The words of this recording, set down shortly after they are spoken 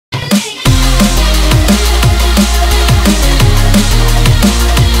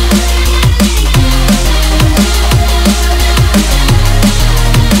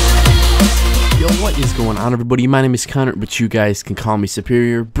on, everybody? My name is Connor, but you guys can call me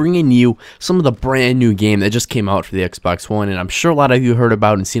Superior, bringing you some of the brand new game that just came out for the Xbox One, and I'm sure a lot of you heard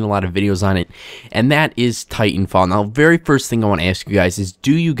about and seen a lot of videos on it, and that is Titanfall. Now, very first thing I want to ask you guys is,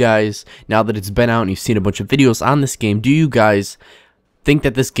 do you guys, now that it's been out and you've seen a bunch of videos on this game, do you guys think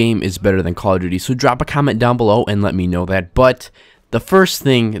that this game is better than Call of Duty? So drop a comment down below and let me know that. But the first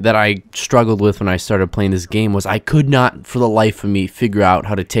thing that I struggled with when I started playing this game was I could not, for the life of me, figure out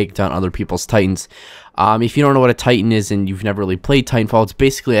how to take down other people's Titans. If you don't know what a Titan is and you've never really played Titanfall, it's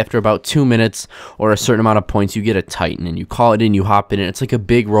basically after about 2 minutes or a certain amount of points, you get a Titan, and you call it in, you hop in, and it's like a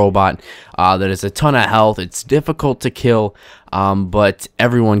big robot that has a ton of health. It's difficult to kill, but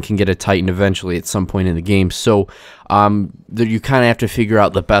everyone can get a Titan eventually at some point in the game. So you kind of have to figure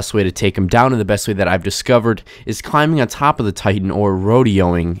out the best way to take them down, and the best way that I've discovered is climbing on top of the Titan, or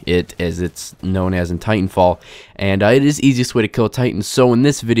rodeoing it, as it's known as in Titanfall. And it is the easiest way to kill a Titan. So in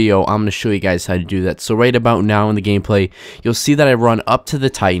this video, I'm going to show you guys how to do that. So right about now in the gameplay, you'll see that I run up to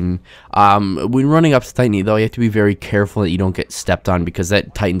the Titan. When running up to the Titan, though, you have to be very careful that you don't get stepped on, because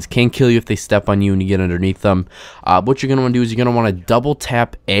that Titans can kill you if they step on you and you get underneath them. What you're going to want to do is you're going to want to double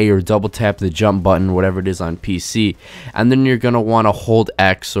tap A or double tap the jump button, whatever it is on PC, and then you're going to want to hold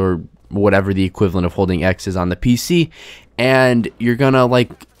X or whatever the equivalent of holding X is on the PC, and you're going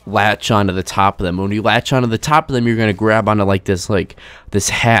to latch onto the top of them. When you latch onto the top of them, you're going to grab onto this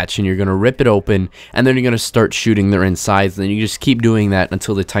hatch, and you're going to rip it open, and then you're going to start shooting their insides, and then you just keep doing that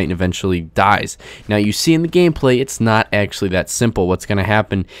until the Titan eventually dies. Now, you see in the gameplay, it's not actually that simple. What's going to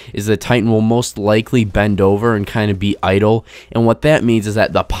happen is the Titan will most likely bend over and kind of be idle, and what that means is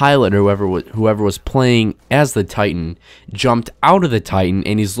that the pilot, or whoever was playing as the Titan, jumped out of the Titan,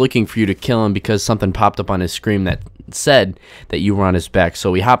 and he's looking for you to kill him because something popped up on his screen that said that you were on his back.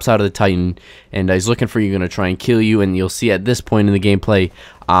 So he hops out of the Titan, and he's looking for you, going to try and kill you, and you'll see at this point in the gameplay,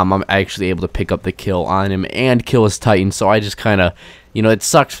 I'm actually able to pick up the kill on him and kill his Titan. So I just kind of, it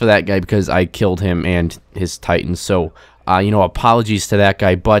sucks for that guy because I killed him and his Titan. So, apologies to that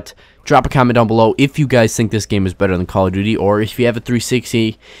guy, but drop a comment down below if you guys think this game is better than Call of Duty, or if you have a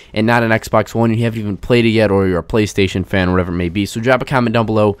 360 and not an Xbox One and you haven't even played it yet, or you're a PlayStation fan, or whatever it may be. So drop a comment down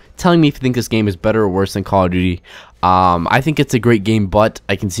below telling me if you think this game is better or worse than Call of Duty. I think it's a great game, but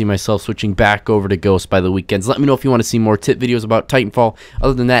I can see myself switching back over to Ghost by the weekends. Let me know if you want to see more tip videos about Titanfall.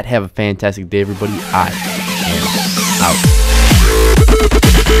 Other than that, have a fantastic day, everybody. I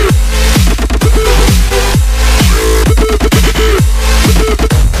am out.